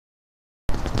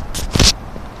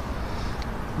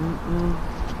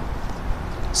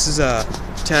This is a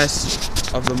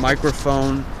test of the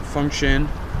microphone function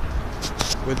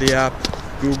with the app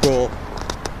Google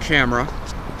Camera.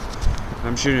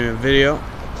 I'm shooting a video,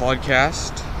 a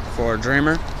podcast for a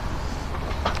dreamer.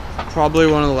 Probably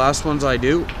one of the last ones I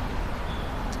do.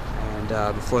 And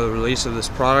before the release of this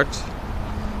product,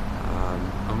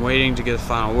 I'm waiting to get the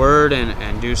final word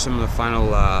and do some of the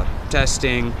final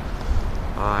testing.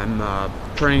 I'm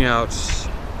printing out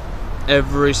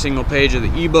every single page of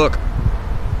the ebook,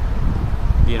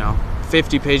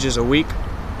 50 pages a week,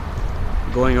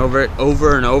 going over it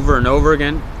over and over and over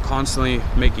again, constantly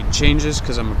making changes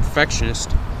because I'm a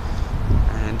perfectionist.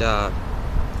 And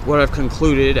what I've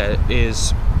concluded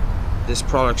is this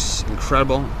product's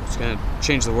incredible. It's going to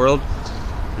change the world.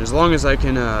 And as long as I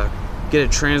can get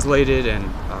it translated and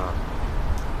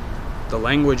the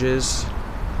languages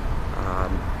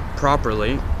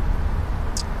properly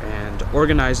and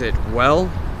organize it well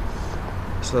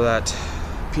so that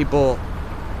people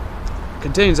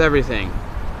contains everything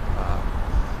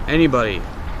anybody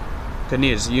could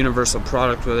need. It's a universal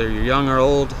product, whether you're young or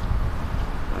old,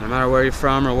 no matter where you're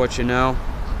from or what you know.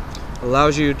 It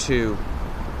allows you to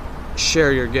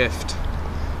share your gift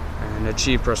and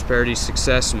achieve prosperity,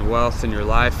 success, and wealth in your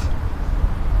life.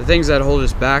 The things that hold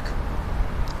us back,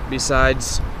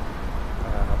 besides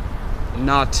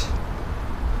not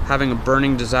having a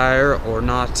burning desire or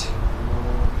not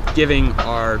giving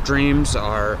our dreams,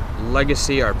 our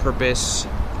legacy, our purpose,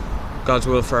 God's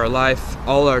will for our life,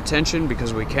 all our attention,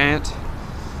 because we can't.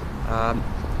 The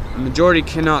majority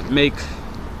cannot make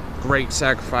great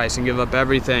sacrifice and give up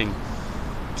everything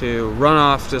to run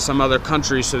off to some other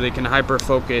country so they can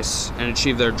hyper-focus and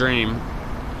achieve their dream,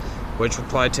 which would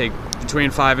probably take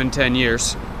between 5 and 10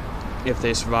 years if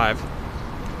they survive,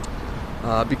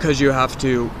 because you have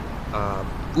to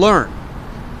learn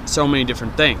so many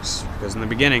different things. Because in the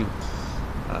beginning,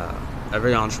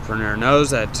 every entrepreneur knows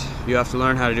that you have to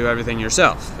learn how to do everything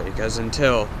yourself, because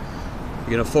until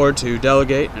you can afford to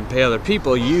delegate and pay other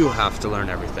people, you have to learn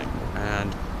everything.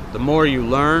 And the more you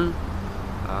learn,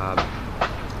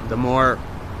 the more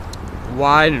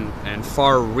wide and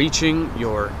far-reaching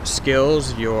your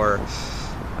skills, your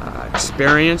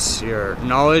experience, your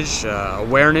knowledge,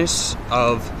 awareness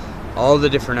of all the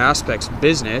different aspects of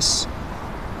business.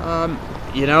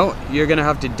 You're going to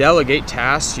have to delegate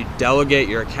tasks. You delegate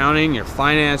your accounting, your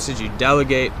finances, you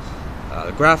delegate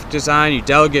the graphic design, you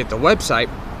delegate the website,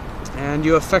 and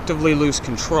you effectively lose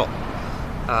control.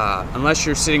 Unless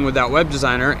you're sitting with that web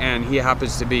designer and he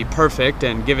happens to be perfect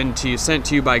and sent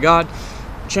to you by God,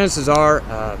 chances are,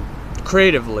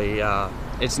 creatively,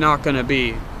 it's not going to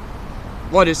be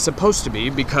what it's supposed to be,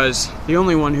 because the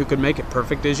only one who could make it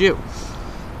perfect is you.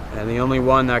 And the only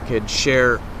one that could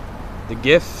share the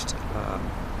gift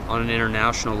on an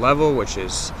international level, which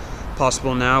is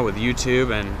possible now with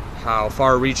YouTube and how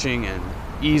far-reaching and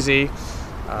easy,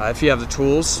 if you have the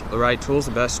tools, the right tools,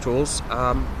 the best tools,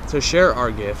 to share our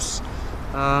gifts.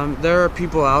 There are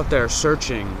people out there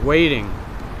searching, waiting.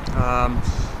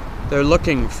 They're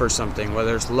looking for something,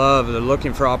 whether it's love, they're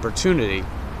looking for opportunity,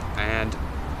 and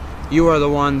you are the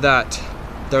one that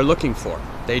they're looking for.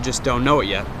 They just don't know it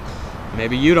yet.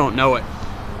 Maybe you don't know it,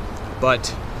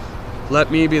 but let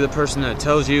me be the person that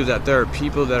tells you that there are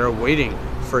people that are waiting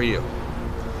for you.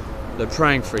 They're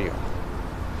praying for you,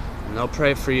 and they'll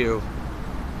pray for you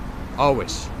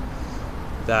always,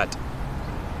 that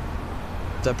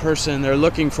the person they're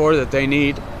looking for, that they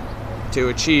need to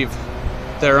achieve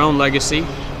their own legacy,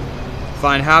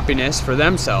 find happiness for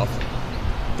themselves,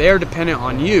 they are dependent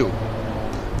on you,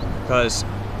 because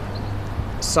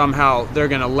somehow they're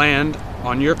going to land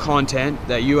on your content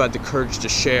that you had the courage to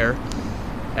share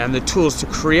and the tools to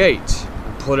create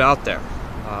and put out there,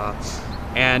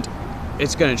 and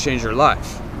it's going to change your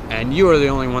life, and you are the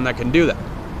only one that can do that.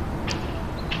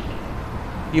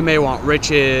 You may want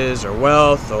riches or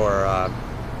wealth or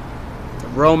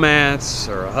romance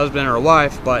or a husband or a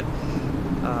wife, but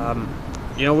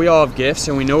we all have gifts,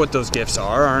 and we know what those gifts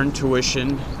are. Our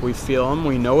intuition, we feel them,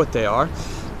 we know what they are.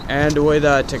 And the way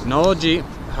that technology,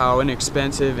 how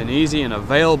inexpensive and easy and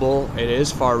available it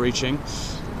is, far-reaching,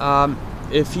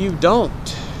 if you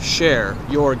don't share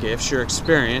your gifts, your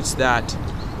experience that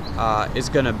is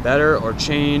going to better or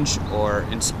change or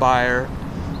inspire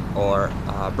or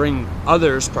bring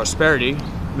others prosperity,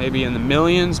 maybe in the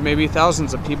millions, maybe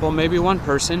thousands of people, maybe one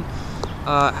person,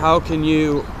 how can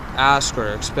you ask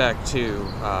or expect to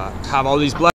have all these blessings